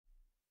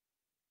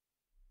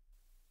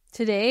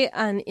Today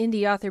on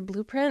Indie Author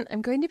Blueprint,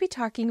 I'm going to be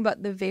talking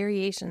about the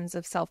variations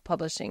of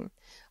self-publishing.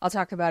 I'll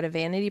talk about a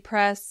vanity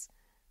press,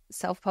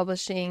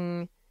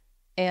 self-publishing,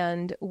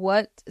 and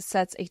what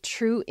sets a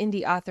true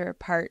indie author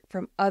apart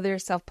from other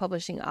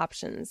self-publishing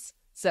options.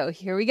 So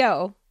here we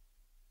go.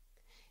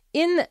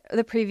 In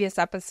the previous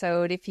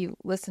episode, if you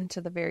listened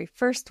to the very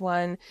first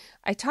one,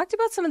 I talked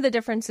about some of the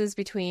differences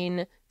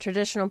between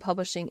traditional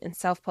publishing and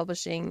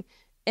self-publishing,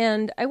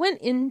 and I went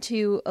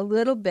into a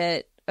little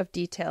bit of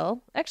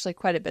detail, actually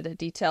quite a bit of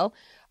detail,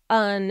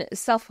 on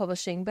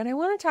self-publishing, but I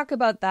want to talk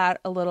about that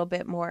a little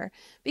bit more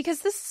because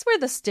this is where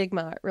the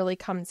stigma really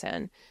comes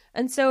in.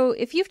 And so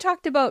if you've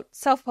talked about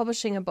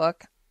self-publishing a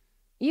book,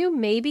 you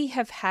maybe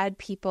have had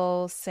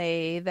people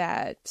say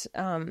that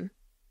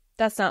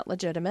that's not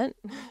legitimate.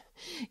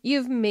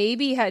 You've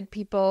maybe had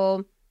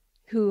people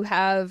who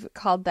have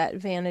called that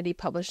vanity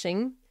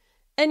publishing,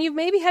 and you've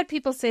maybe had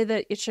people say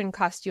that it shouldn't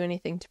cost you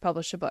anything to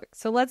publish a book.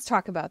 So let's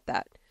talk about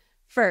that.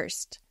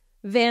 First,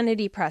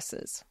 vanity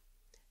presses.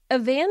 A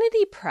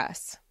vanity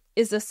press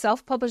is a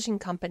self-publishing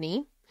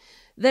company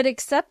that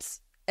accepts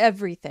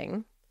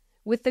everything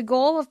with the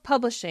goal of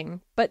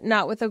publishing, but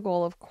not with a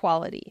goal of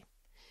quality.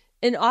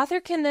 An author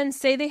can then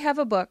say they have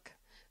a book,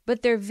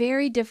 but they're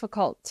very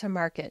difficult to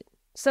market.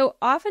 So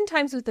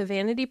oftentimes with the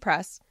vanity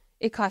press,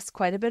 it costs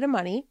quite a bit of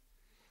money.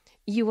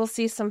 You will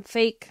see some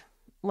fake,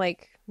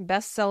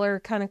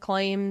 bestseller kind of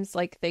claims,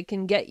 like they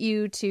can get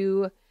you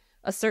to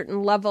a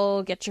certain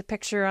level, get your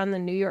picture on the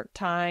New York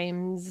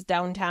Times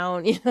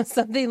downtown,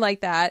 something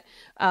like that,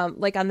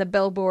 like on the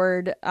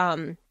billboard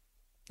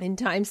in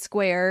Times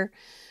Square.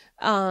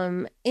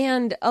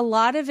 And a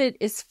lot of it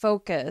is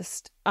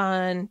focused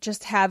on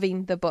just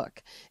having the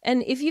book.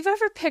 And if you've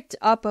ever picked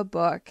up a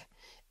book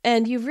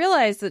and you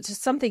realize that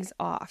just something's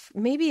off,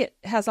 maybe it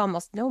has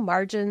almost no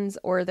margins,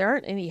 or there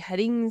aren't any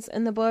headings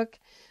in the book,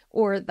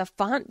 or the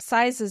font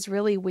size is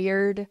really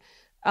weird,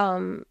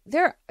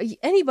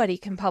 anybody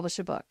can publish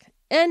a book.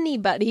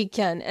 Anybody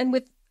can. And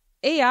with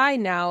AI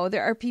now,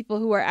 there are people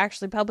who are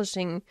actually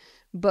publishing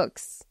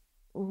books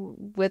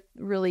with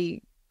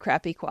really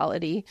crappy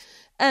quality.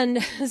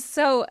 And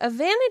so a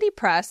vanity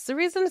press, the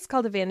reason it's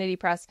called a vanity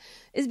press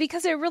is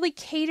because it really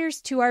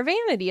caters to our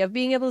vanity of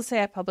being able to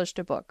say I published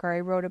a book or I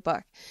wrote a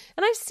book.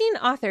 And I've seen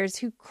authors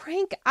who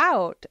crank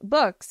out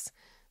books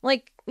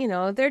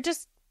they're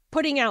just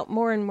putting out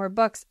more and more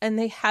books, and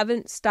they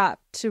haven't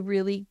stopped to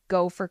really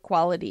go for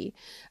quality.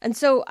 And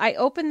so I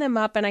open them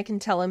up and I can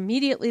tell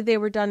immediately they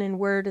were done in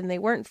Word and they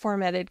weren't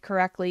formatted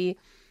correctly,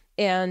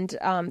 and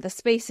the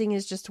spacing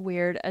is just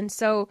weird. And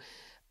so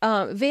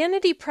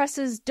vanity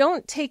presses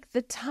don't take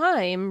the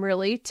time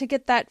really to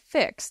get that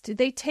fixed.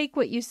 They take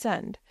what you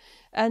send.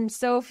 And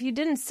so if you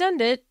didn't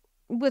send it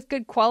with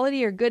good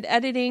quality or good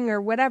editing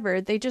or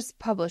whatever, they just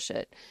publish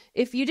it.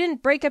 If you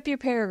didn't break up your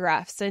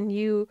paragraphs and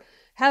you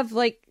have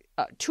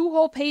 2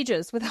 whole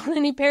pages without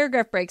any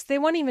paragraph breaks, they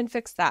won't even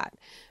fix that.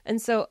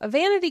 And so a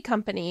vanity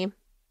company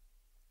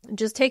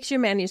just takes your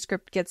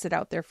manuscript, gets it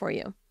out there for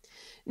you.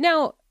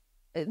 Now,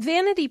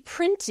 vanity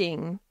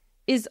printing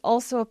is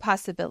also a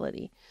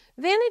possibility.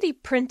 Vanity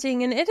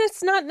printing, and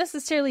it's not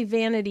necessarily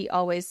vanity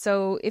always.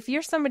 So if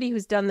you're somebody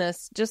who's done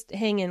this, just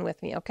hang in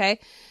with me, okay?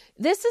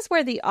 This is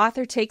where the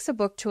author takes a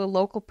book to a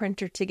local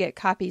printer to get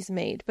copies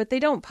made, but they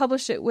don't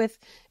publish it with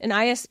an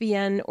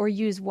ISBN or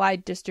use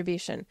wide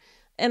distribution.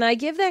 And I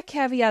give that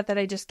caveat that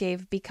I just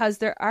gave because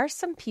there are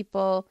some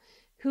people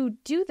who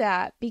do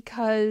that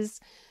because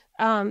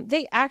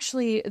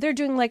they're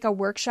doing like a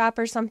workshop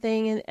or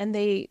something, and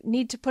they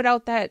need to put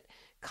out that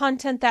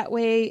content that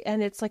way,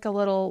 and it's like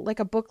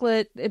a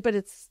booklet, but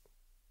it's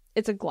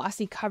a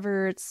glossy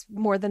cover. It's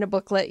more than a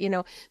booklet.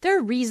 There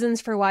are reasons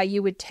for why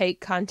you would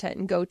take content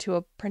and go to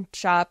a print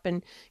shop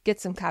and get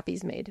some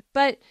copies made.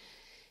 But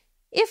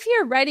if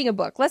you're writing a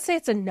book, let's say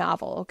it's a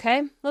novel,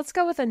 okay? Let's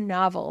go with a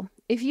novel.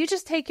 If you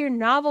just take your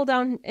novel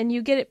down and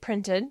you get it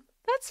printed,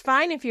 that's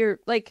fine. If you're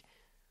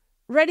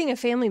writing a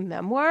family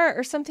memoir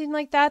or something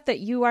like that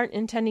you aren't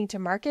intending to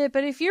market.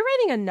 But if you're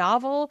writing a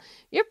novel,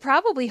 you're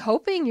probably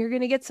hoping you're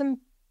going to get some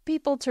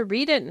people to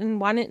read it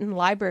and want it in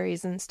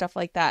libraries and stuff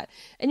like that.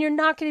 And you're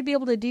not going to be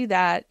able to do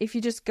that if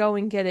you just go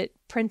and get it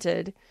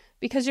printed,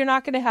 because you're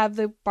not going to have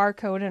the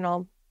barcode and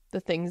all the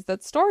things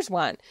that stores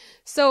want.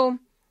 So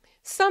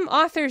some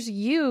authors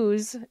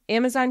use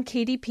Amazon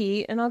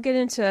KDP, and I'll get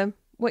into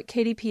what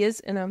KDP is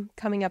in a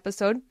coming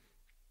episode,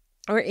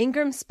 or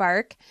Ingram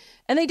Spark,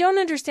 and they don't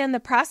understand the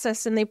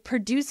process, and they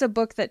produce a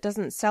book that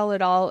doesn't sell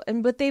at all.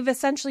 And what they've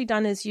essentially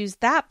done is use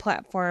that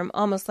platform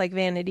almost like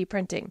vanity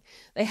printing.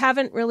 They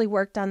haven't really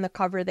worked on the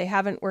cover. They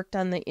haven't worked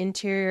on the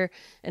interior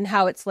and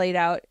how it's laid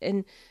out.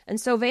 And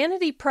so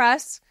vanity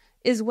press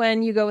is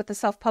when you go with the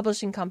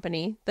self-publishing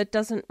company that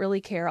doesn't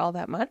really care all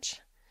that much,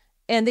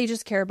 and they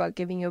just care about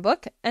giving you a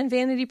book. And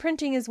vanity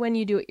printing is when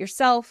you do it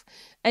yourself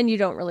and you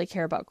don't really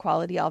care about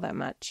quality all that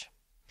much.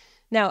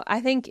 Now, I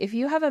think if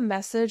you have a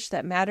message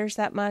that matters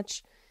that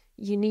much,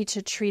 you need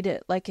to treat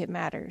it like it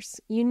matters.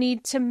 You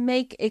need to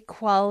make a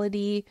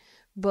quality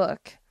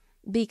book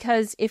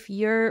Because if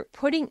you're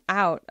putting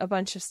out a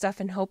bunch of stuff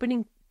and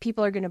hoping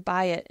people are going to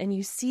buy it and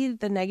you see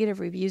the negative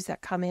reviews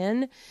that come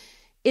in,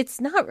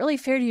 it's not really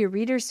fair to your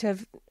readers who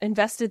have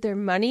invested their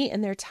money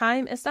and their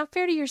time. It's not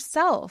fair to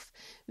yourself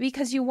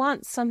because you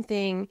want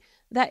something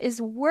that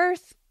is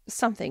worth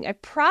something, a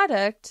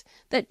product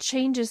that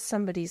changes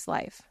somebody's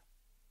life.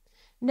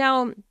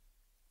 Now,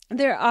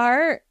 there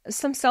are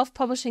some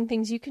self-publishing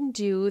things you can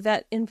do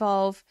that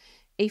involve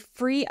a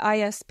free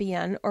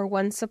ISBN or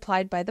one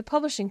supplied by the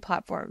publishing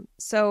platform.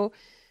 So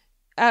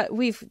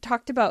we've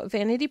talked about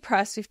Vanity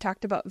Press, we've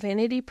talked about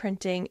Vanity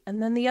Printing,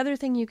 and then the other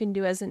thing you can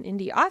do as an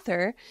indie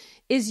author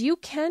is you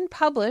can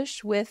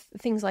publish with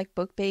things like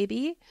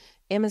BookBaby,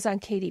 Amazon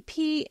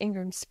KDP,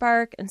 Ingram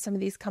Spark, and some of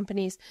these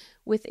companies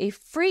with a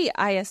free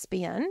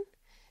ISBN.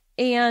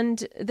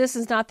 And this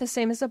is not the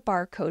same as a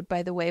barcode,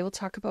 by the way. We'll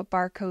talk about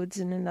barcodes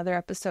in another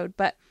episode,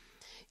 but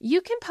you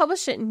can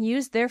publish it and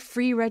use their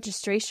free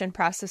registration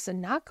process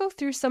and not go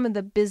through some of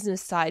the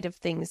business side of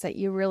things that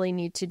you really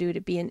need to do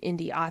to be an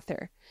indie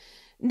author.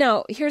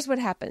 No, here's what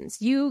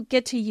happens. You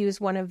get to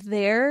use one of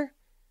their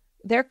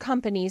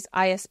company's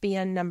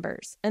ISBN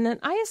numbers. And an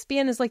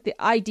ISBN is like the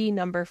ID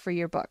number for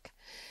your book.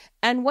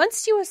 And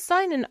once you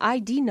assign an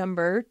ID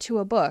number to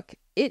a book,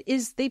 it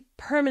is the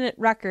permanent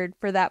record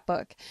for that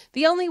book.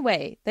 The only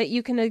way that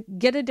you can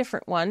get a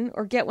different one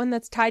or get one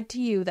that's tied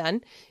to you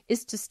then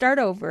is to start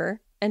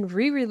over and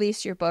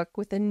re-release your book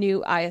with a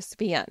new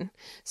ISBN.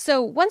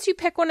 So once you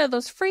pick one of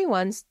those free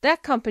ones,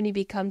 that company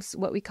becomes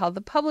what we call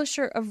the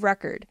publisher of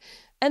record.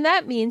 And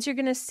that means you're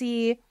going to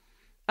see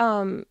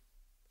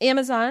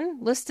Amazon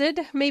listed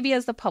maybe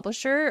as the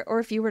publisher,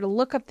 or if you were to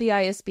look up the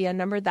ISBN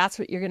number, that's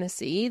what you're going to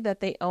see, that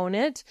they own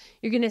it.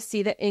 You're going to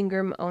see that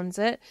Ingram owns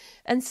it.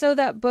 And so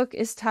that book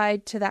is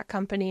tied to that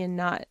company and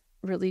not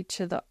really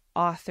to the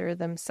author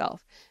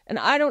themselves. And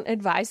I don't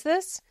advise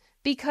this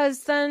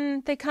because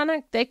then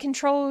they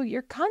control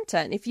your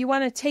content. If you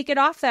want to take it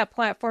off that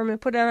platform and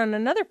put it on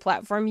another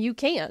platform, you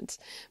can't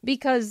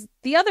because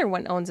the other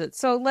one owns it.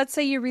 So let's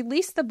say you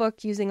release the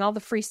book using all the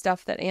free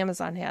stuff that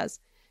Amazon has.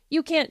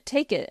 You can't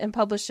take it and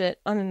publish it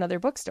on another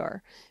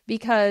bookstore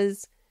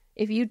because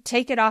if you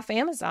take it off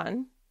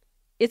Amazon,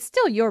 it's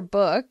still your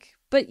book,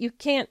 but you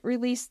can't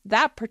release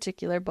that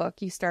particular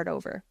book. You start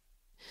over.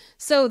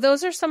 So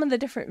those are some of the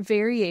different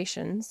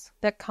variations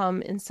that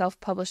come in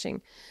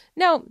self-publishing.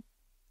 Now,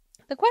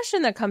 the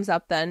question that comes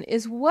up then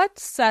is what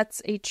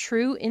sets a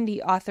true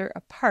indie author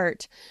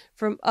apart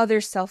from other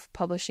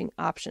self-publishing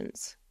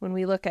options? When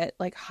we look at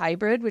like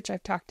hybrid, which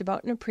I've talked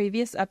about in a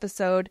previous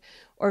episode,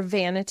 or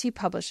vanity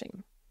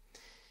publishing.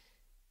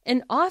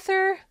 An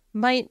author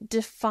might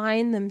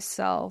define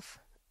themselves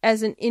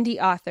as an indie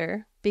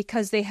author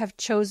because they have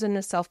chosen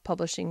a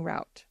self-publishing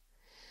route.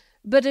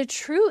 But a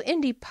true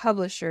indie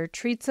publisher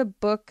treats a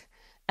book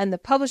and the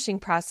publishing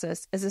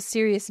process as a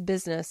serious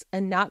business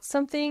and not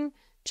something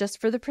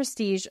just for the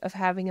prestige of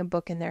having a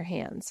book in their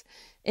hands.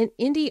 An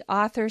indie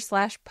author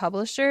 /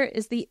 publisher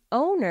is the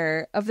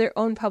owner of their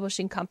own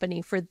publishing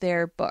company for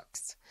their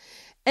books.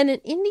 And an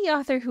indie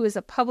author who is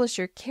a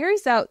publisher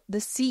carries out the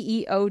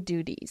CEO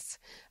duties.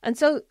 And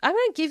so I'm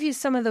going to give you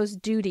some of those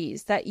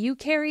duties that you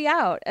carry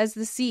out as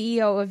the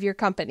CEO of your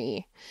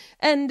company.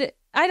 And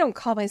I don't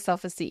call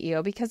myself a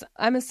CEO because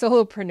I'm a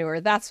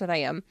solopreneur. That's what I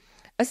am.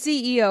 A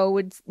CEO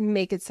would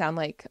make it sound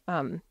like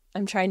I'm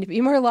trying to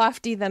be more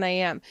lofty than I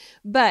am.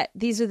 But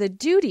these are the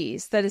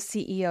duties that a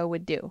CEO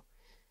would do.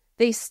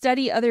 They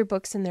study other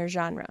books in their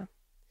genre.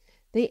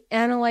 They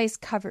analyze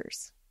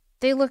covers.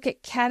 They look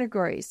at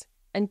categories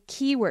and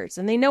keywords,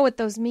 and they know what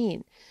those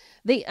mean.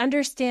 They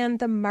understand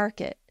the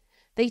market.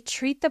 They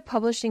treat the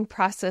publishing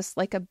process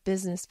like a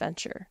business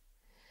venture.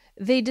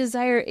 They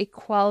desire a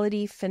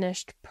quality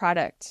finished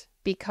product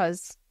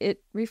because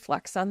it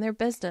reflects on their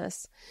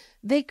business.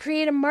 They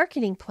create a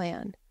marketing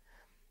plan.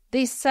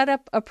 They set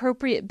up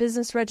appropriate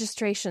business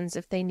registrations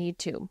if they need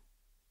to,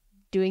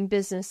 doing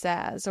business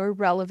as or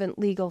relevant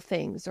legal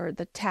things or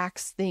the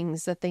tax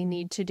things that they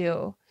need to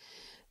do.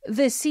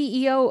 The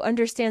CEO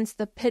understands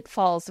the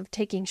pitfalls of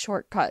taking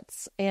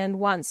shortcuts and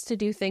wants to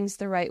do things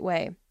the right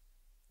way.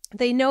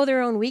 They know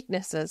their own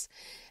weaknesses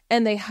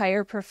and they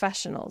hire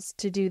professionals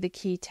to do the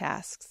key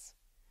tasks.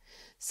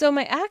 So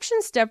my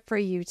action step for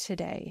you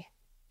today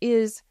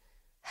is,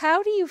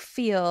 how do you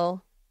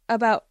feel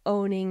about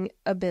owning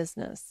a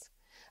business?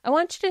 I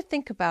want you to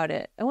think about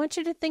it. I want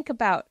you to think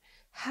about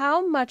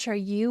how much are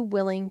you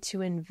willing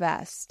to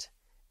invest?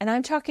 And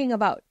I'm talking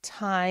about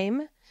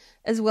time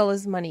as well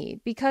as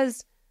money,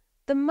 because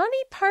the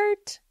money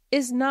part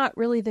is not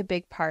really the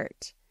big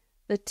part.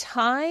 The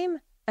time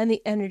and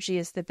the energy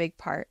is the big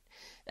part.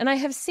 And I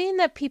have seen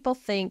that people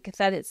think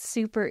that it's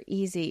super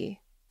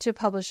easy to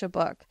publish a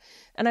book.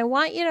 And I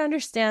want you to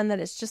understand that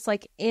it's just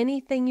like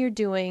anything you're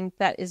doing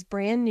that is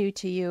brand new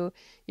to you.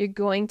 You're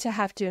going to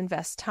have to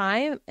invest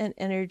time and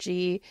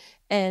energy,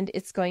 and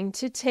it's going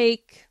to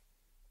take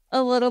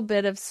a little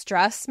bit of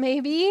stress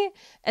maybe,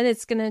 and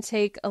it's going to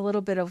take a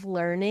little bit of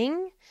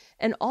learning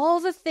and all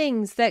the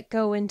things that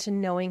go into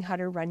knowing how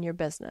to run your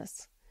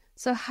business.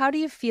 So how do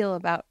you feel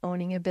about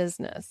owning a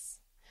business?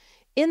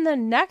 In the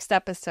next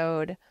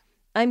episode,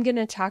 I'm going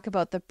to talk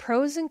about the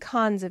pros and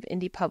cons of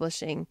indie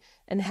publishing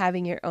and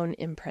having your own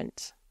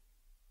imprint.